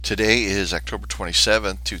Today is October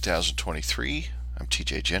 27th, 2023. I'm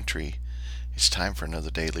TJ Gentry. It's time for another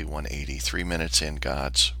Daily 180, 3 minutes in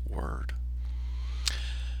God's Word.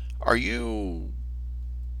 Are you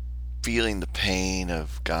feeling the pain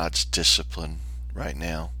of God's discipline right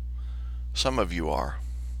now? Some of you are.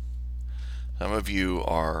 Some of you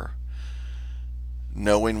are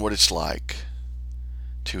knowing what it's like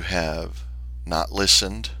to have not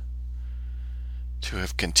listened, to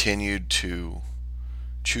have continued to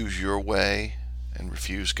choose your way and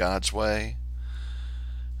refuse God's way,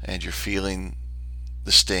 and you're feeling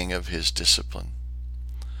the sting of His discipline.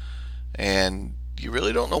 And you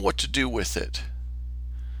really don't know what to do with it.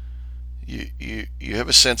 You have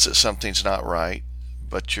a sense that something's not right,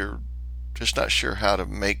 but you're just not sure how to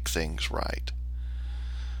make things right.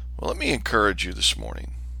 Well, let me encourage you this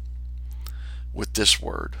morning with this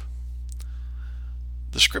word.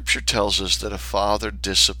 The scripture tells us that a father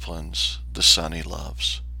disciplines the son he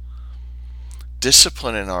loves.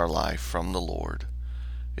 Discipline in our life from the Lord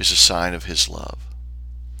is a sign of His love.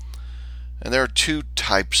 And there are two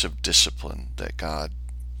types of discipline that God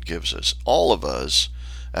gives us. All of us,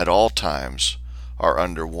 at all times, are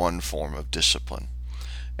under one form of discipline.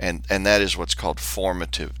 And that is what's called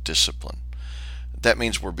formative discipline. That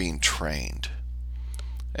means we're being trained.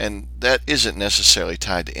 And that isn't necessarily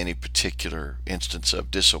tied to any particular instance of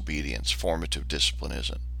disobedience. Formative discipline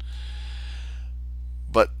isn't.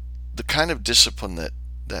 But the kind of discipline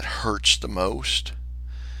that hurts the most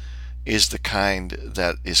is the kind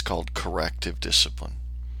that is called corrective discipline.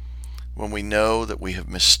 When we know that we have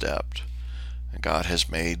misstepped, and God has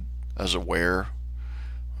made us aware,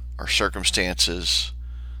 our circumstances,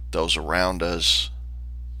 those around us,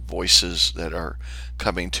 voices that are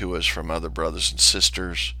coming to us from other brothers and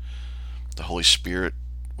sisters, the Holy Spirit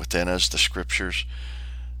within us, the scriptures,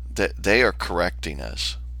 that they are correcting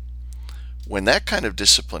us. When that kind of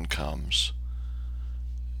discipline comes,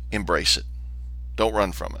 embrace it. Don't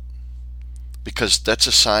run from it. Because that's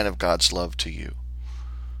a sign of God's love to you.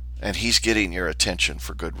 And He's getting your attention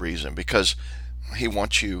for good reason, because He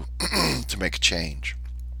wants you to make a change.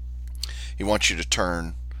 He wants you to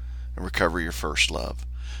turn and recover your first love.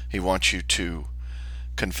 He wants you to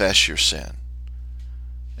confess your sin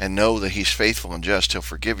and know that He's faithful and just. He'll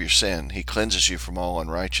forgive your sin. He cleanses you from all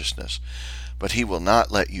unrighteousness. But He will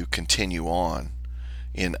not let you continue on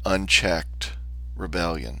in unchecked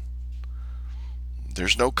rebellion.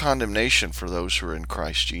 There's no condemnation for those who are in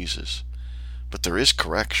Christ Jesus. But there is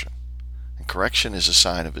correction. And correction is a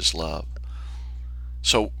sign of His love.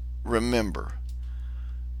 So remember,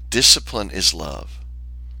 discipline is love.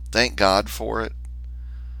 Thank God for it.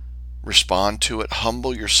 Respond to it.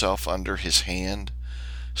 Humble yourself under His hand.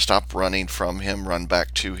 Stop running from Him. Run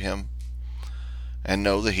back to Him. And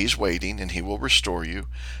know that He's waiting and He will restore you.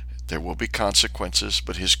 There will be consequences,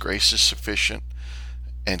 but His grace is sufficient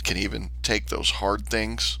and can even take those hard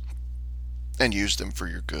things and use them for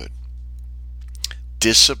your good.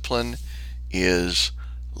 Discipline is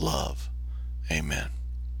love. Amen.